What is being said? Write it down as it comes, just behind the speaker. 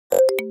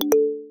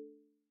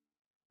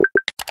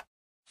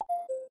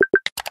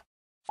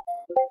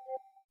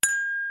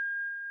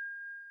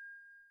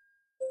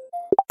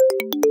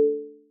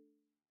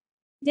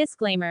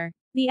Disclaimer.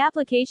 The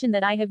application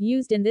that I have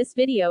used in this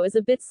video is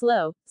a bit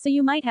slow, so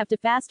you might have to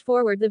fast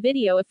forward the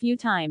video a few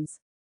times.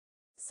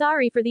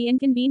 Sorry for the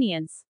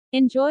inconvenience.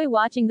 Enjoy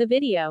watching the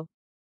video.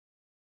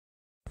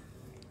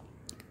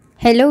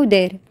 Hello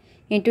there.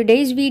 In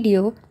today's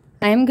video,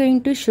 I am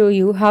going to show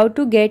you how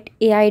to get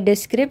AI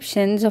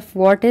descriptions of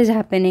what is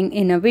happening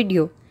in a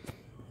video.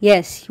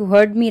 Yes, you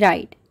heard me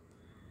right.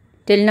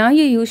 Till now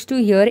you used to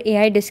hear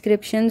AI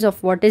descriptions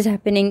of what is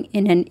happening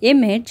in an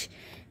image,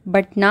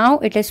 but now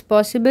it is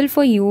possible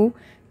for you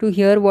to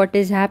hear what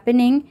is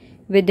happening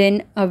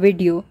within a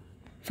video.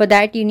 For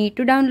that you need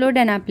to download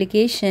an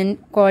application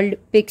called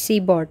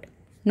PiccyBot.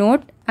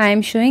 Note, I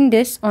am showing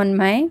this on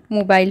my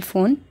mobile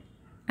phone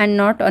and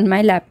not on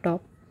my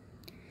laptop.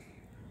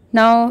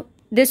 Now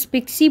this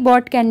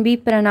PiccyBot can be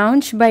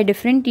pronounced by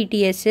different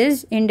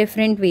TTSs in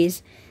different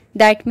ways.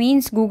 That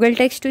means Google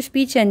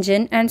Text-to-Speech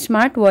Engine and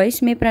Smart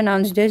Voice may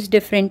pronounce this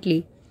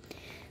differently.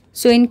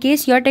 So in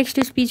case your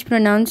text-to-speech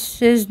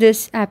pronounces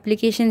this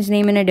application's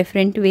name in a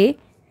different way,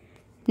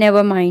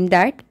 never mind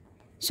that.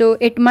 So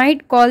it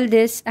might call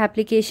this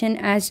application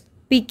as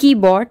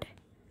PiccyBot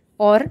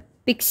or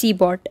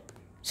PiccyBot.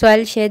 So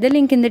I'll share the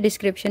link in the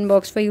description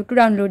box for you to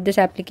download this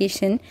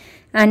application.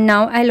 And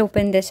now I'll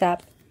open this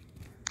app.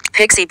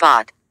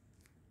 PiccyBot.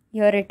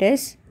 Here it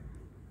is.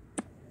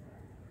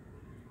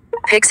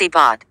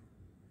 PiccyBot.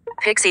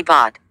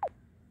 PiccyBot.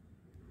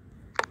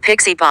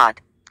 PiccyBot.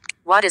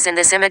 What is in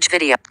this image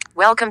video?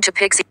 Welcome to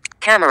Pixie.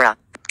 Camera.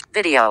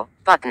 Video.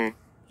 Button.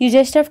 You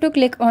just have to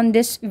click on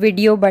this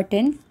video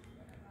button.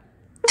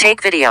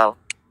 Take video.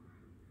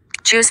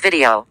 Choose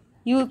video.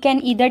 You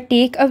can either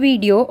take a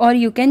video or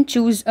you can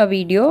choose a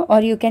video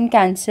or you can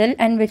cancel,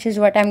 and which is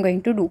what I'm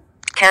going to do.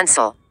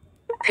 Cancel.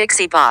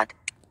 PiccyBot.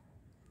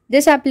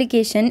 This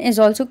application is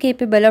also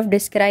capable of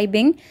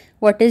describing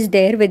what is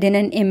there within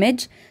an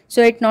image.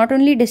 So it not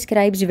only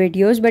describes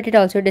videos but it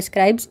also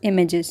describes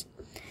images.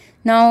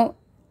 Now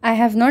I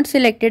have not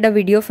selected a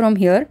video from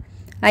here.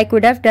 I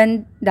could have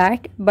done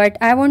that, but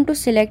I want to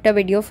select a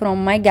video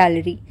from my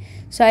gallery.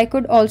 So I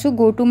could also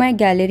go to my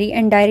gallery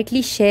and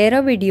directly share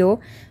a video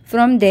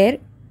from there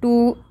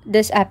to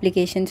this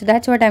application. So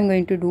that's what I'm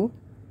going to do.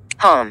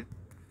 Home.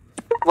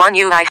 One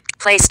UI.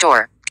 Play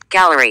Store.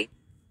 Gallery.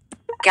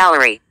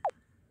 Gallery.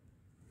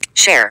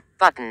 Share.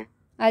 Button.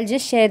 I'll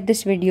just share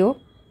this video.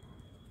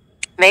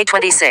 May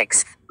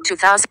 26th,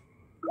 2000.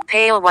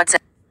 Pale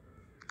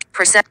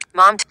WhatsApp.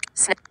 Mom.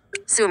 Snap.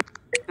 Zoom.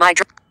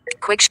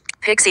 Quick.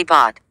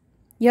 PiccyBot.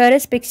 Here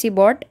is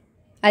PiccyBot.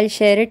 I'll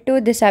share it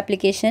to this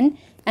application,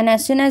 and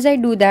as soon as I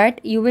do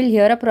that, you will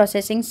hear a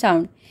processing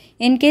sound.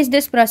 In case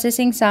this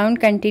processing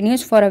sound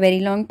continues for a very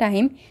long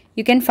time,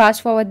 you can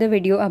fast forward the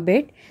video a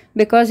bit,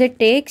 because it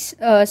takes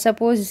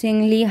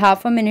supposedly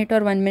half a minute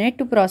or 1 minute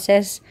to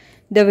process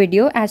the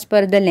video as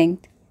per the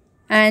length.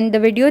 And the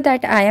video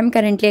that I am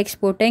currently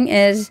exporting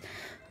is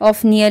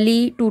of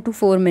nearly 2 to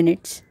 4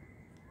 minutes.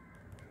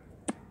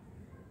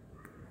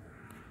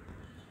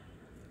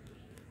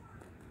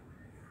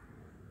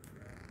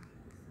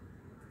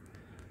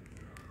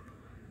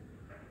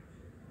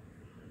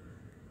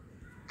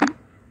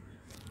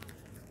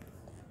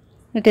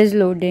 It is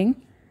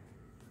loading.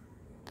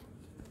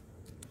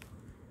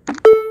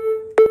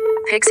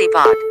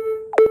 PiccyBot.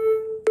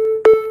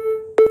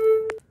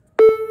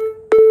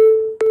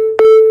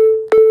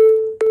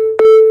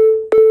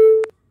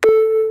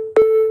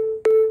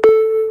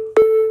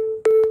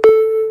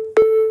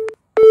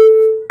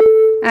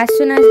 As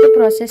soon as the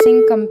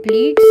processing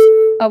completes,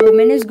 a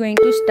woman is going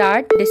to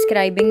start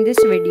describing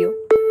this video.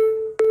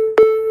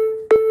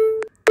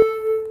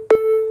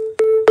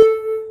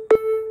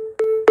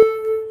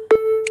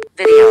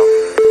 Video.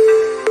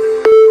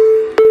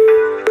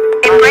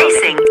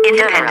 Embracing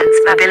independence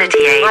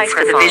mobility aids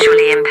for the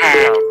visually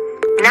impaired.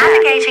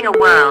 Navigating a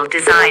world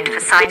designed for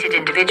sighted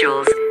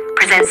individuals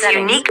presents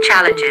unique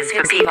challenges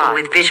for people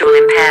with visual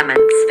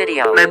impairments.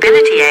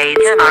 Mobility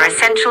aids are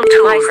essential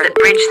tools that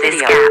bridge this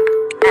gap,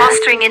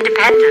 fostering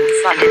independence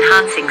and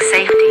enhancing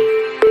safety.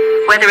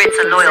 Whether it's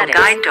a loyal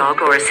guide dog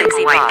or a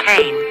simple white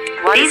cane,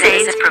 these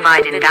aids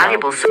provide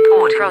invaluable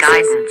support and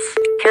guidance.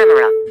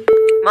 Camera.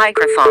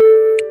 Microphone.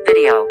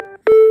 Video.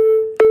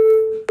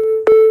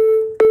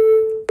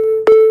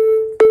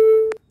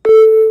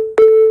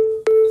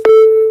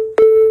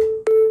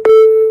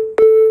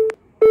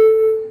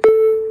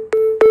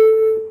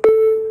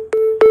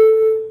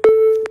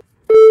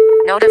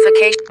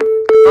 Notification.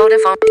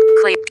 Vodafone.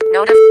 Clear.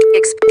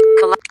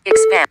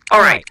 Expand.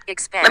 Alright,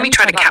 Expand. let me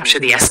try to capture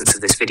the essence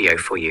of this video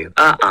for you.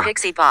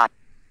 PiccyBot.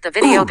 The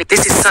video. Ooh,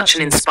 this is such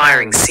an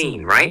inspiring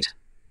scene, right?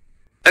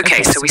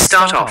 Okay, so we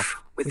start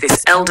off with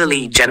this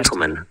elderly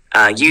gentleman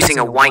using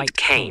a white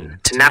cane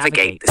to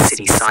navigate the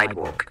city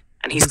sidewalk.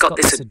 And he's got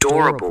this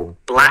adorable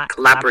black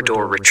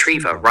Labrador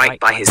retriever right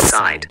by his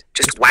side,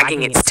 just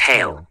wagging its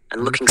tail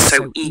and looking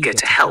so eager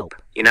to help,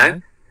 you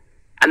know?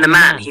 And the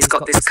man, he's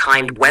got this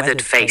kind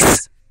weathered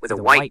face with a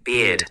white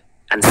beard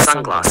and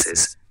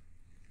sunglasses.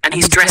 And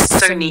he's dressed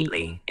so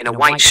neatly in a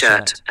white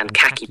shirt and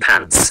khaki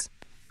pants.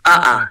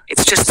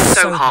 It's just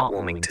so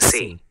heartwarming to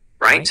see,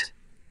 right?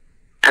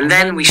 And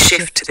then we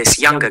shift to this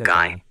younger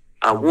guy,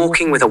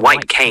 walking with a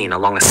white cane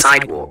along a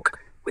sidewalk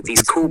with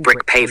these cool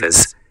brick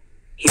pavers.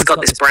 He's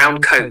got this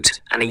brown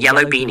coat and a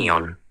yellow beanie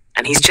on,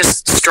 and he's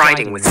just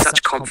striding with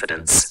such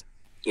confidence,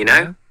 you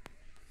know?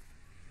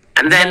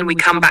 And then we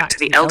come back to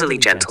the elderly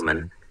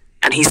gentleman,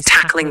 and he's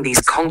tackling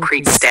these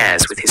concrete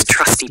stairs with his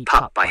trusty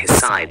pup by his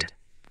side.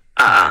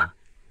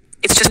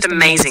 It's just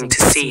amazing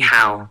to see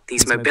how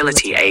these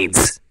mobility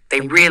aids,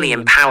 they really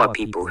empower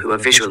people who are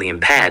visually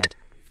impaired,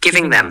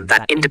 giving them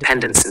that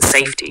independence and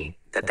safety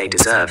that they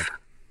deserve.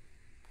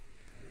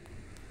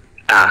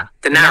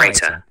 The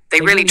narrator, they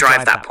really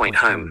drive that point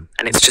home,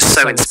 and it's just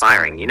so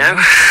inspiring, you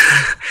know?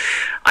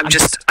 I'm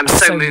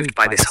so moved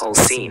by this whole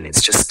scene.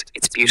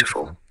 It's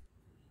beautiful.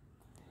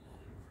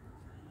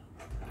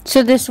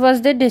 So this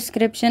was the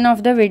description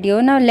of the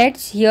video. Now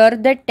let's hear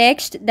the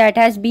text that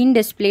has been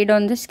displayed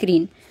on the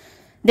screen.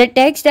 The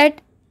text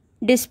that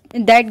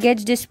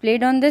gets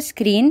displayed on the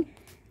screen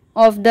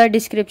of the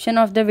description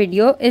of the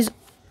video is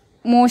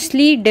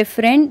mostly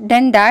different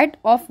than that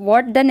of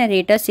what the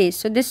narrator says.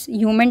 So this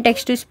human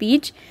text to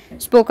speech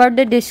spoke out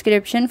the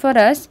description for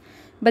us,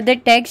 but the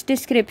text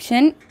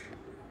description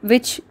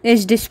which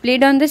is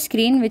displayed on the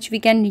screen, which we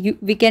can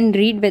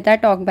read with our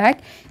talkback,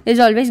 is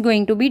always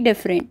going to be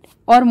different,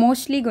 or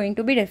mostly going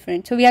to be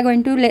different. So we are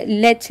going to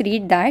let's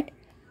read that.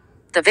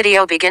 The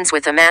video begins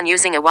with a man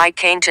using a white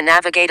cane to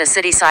navigate a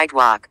city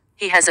sidewalk.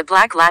 He has a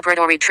black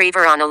Labrador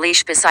retriever on a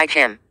leash beside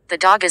him. The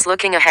dog is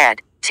looking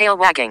ahead, tail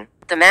wagging.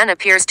 The man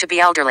appears to be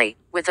elderly,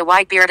 with a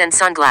white beard and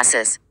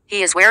sunglasses.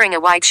 He is wearing a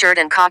white shirt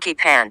and khaki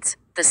pants.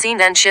 The scene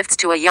then shifts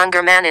to a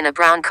younger man in a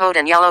brown coat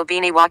and yellow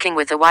beanie walking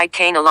with a white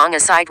cane along a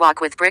sidewalk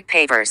with brick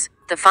pavers.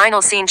 The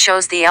final scene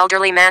shows the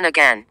elderly man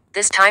again,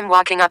 this time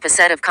walking up a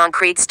set of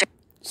concrete stairs.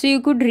 So you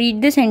could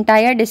read this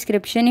entire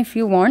description if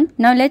you want.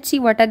 Now let's see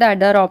what are the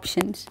other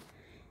options.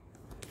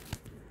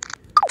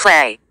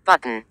 Play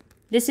button.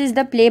 This is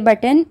the play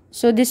button.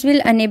 So this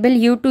will enable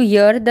you to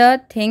hear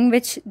the thing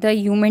which the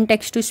human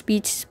text to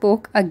speech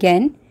spoke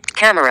again.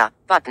 Camera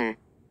button.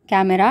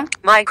 Camera.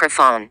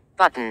 Microphone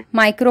button.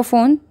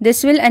 Microphone.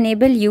 This will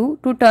enable you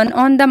to turn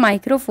on the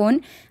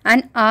microphone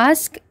and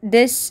ask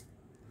this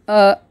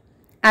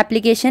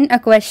application a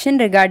question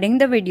regarding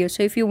the video.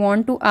 So if you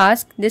want to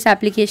ask this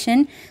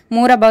application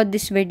more about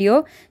this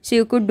video, so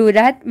you could do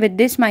that with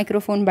this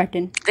microphone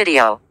button.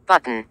 Video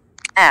button.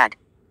 Add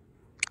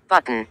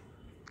button.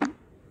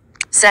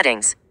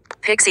 Settings.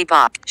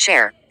 PiccyBot.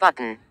 Share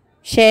button.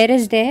 Share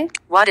is there.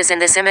 What is in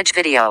this image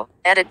video?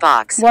 Edit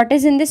box. What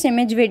is in this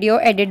image video?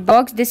 Edit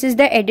box. This is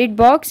the edit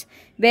box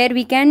where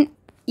we can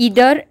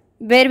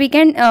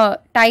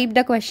type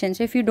the question.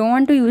 So if you don't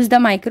want to use the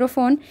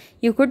microphone,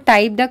 you could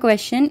type the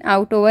question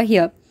out over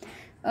here.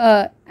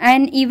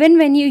 And even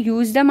when you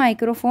use the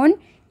microphone,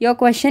 your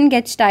question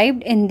gets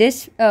typed in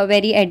this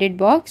very edit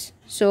box.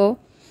 So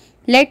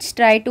let's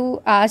try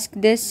to ask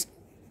this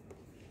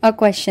a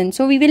question.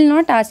 So we will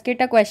not ask it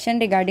a question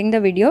regarding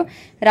the video,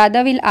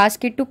 rather we'll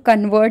ask it to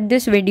convert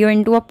this video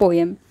into a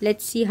poem.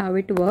 Let's see how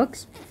it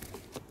works.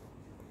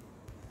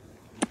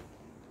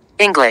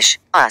 English,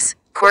 us,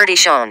 QWERTY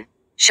shown.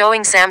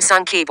 Showing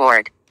Samsung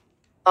keyboard.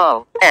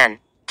 O-N-V-E-R-T,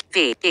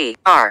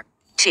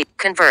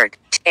 convert,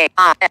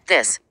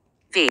 this,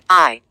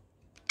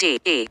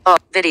 V-I-D-E-O,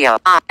 video,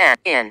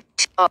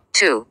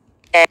 N-N-T-O-2,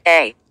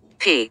 A-P-O-E-M,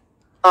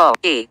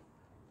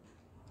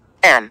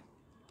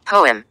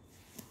 poem.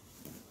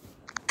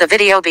 The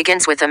video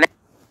begins with a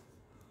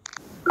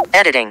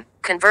editing.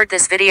 Convert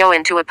this video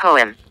into a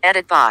poem.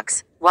 Edit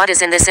box. What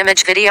is in this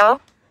image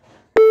video?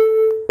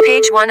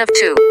 Page 1 of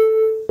 2.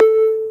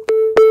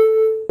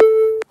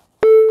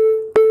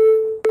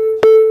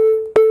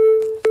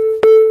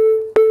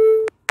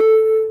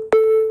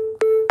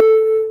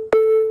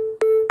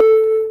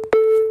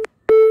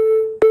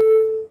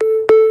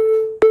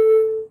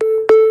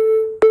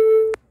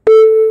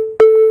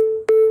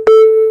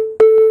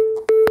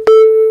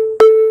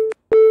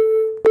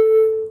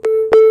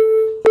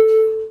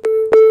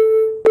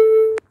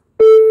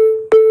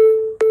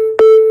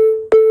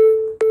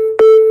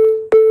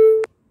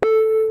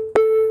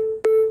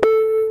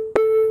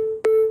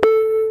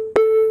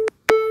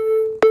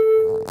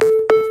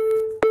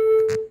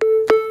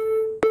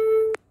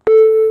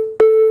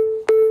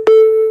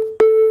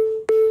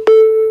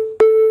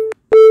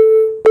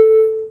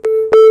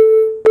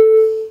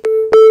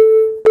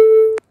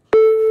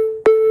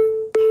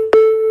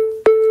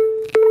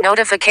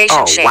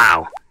 Notification shape.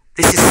 Wow,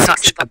 this is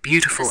such a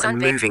beautiful and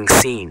moving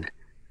scene.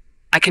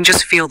 I can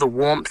just feel the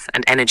warmth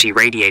and energy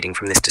radiating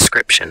from this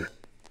description.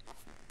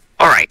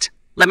 Alright,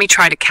 let me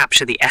try to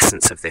capture the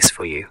essence of this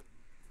for you.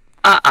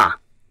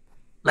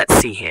 Let's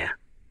see here.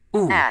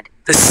 Ooh,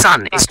 the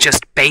sun is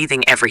just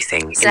bathing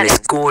everything in this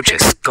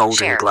gorgeous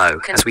golden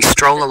glow as we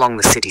stroll along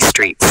the city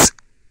streets.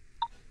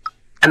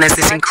 And there's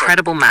this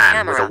incredible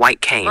man with a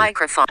white cane,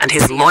 and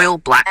his loyal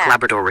black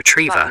Labrador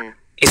retriever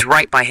is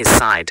right by his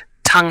side,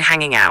 tongue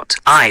hanging out,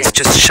 eyes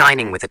just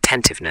shining with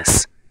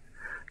attentiveness,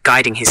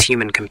 guiding his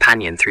human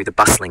companion through the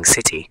bustling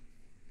city.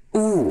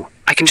 Ooh,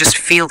 I can just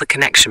feel the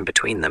connection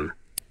between them.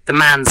 The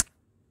man's...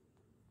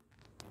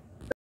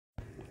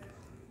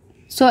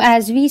 So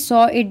as we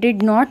saw, it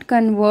did not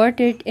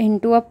convert it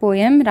into a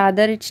poem,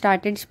 rather it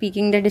started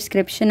speaking the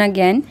description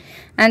again,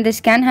 and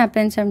this can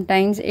happen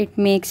sometimes, it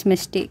makes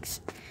mistakes.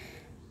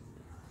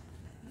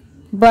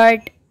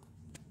 But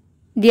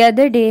the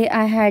other day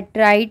I had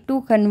tried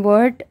to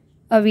convert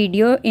a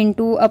video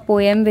into a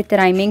poem with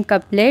rhyming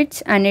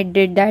couplets and it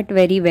did that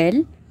very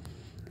well.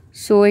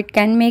 So it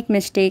can make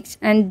mistakes,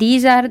 and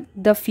these are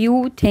the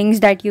few things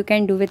that you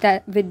can do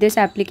with this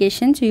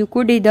application. So you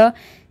could either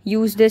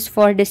use this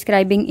for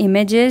describing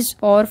images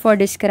or for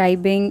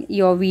describing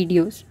your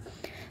videos,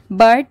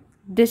 but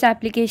this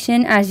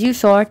application, as you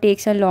saw,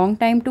 takes a long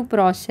time to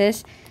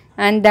process,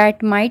 and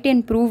that might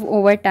improve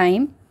over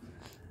time.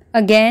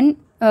 Again,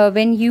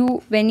 when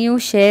you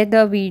share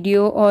the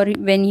video or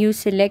when you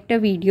select a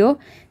video,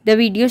 the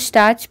video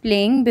starts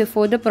playing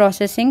before the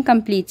processing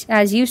completes,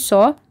 as you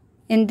saw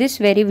in this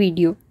very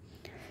video.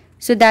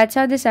 So that's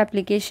how this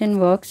application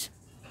works,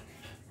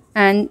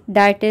 and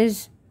that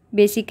is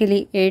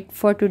basically it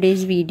for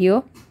today's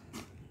video.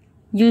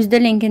 Use the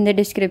link in the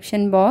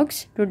description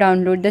box to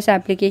download this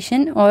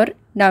application or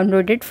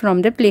download it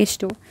from the Play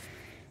Store.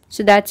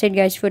 So that's it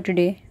guys for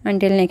today.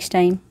 Until next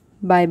time,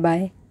 bye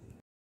bye.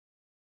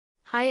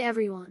 Hi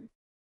everyone.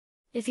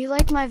 If you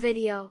like my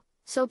video,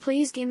 so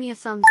please give me a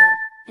thumbs up,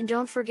 and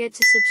don't forget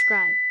to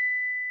subscribe.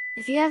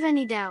 If you have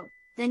any doubt,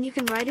 then you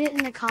can write it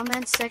in the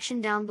comments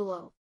section down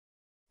below.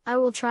 I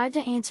will try to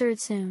answer it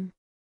soon.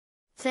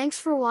 Thanks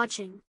for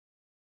watching.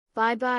 Bye bye.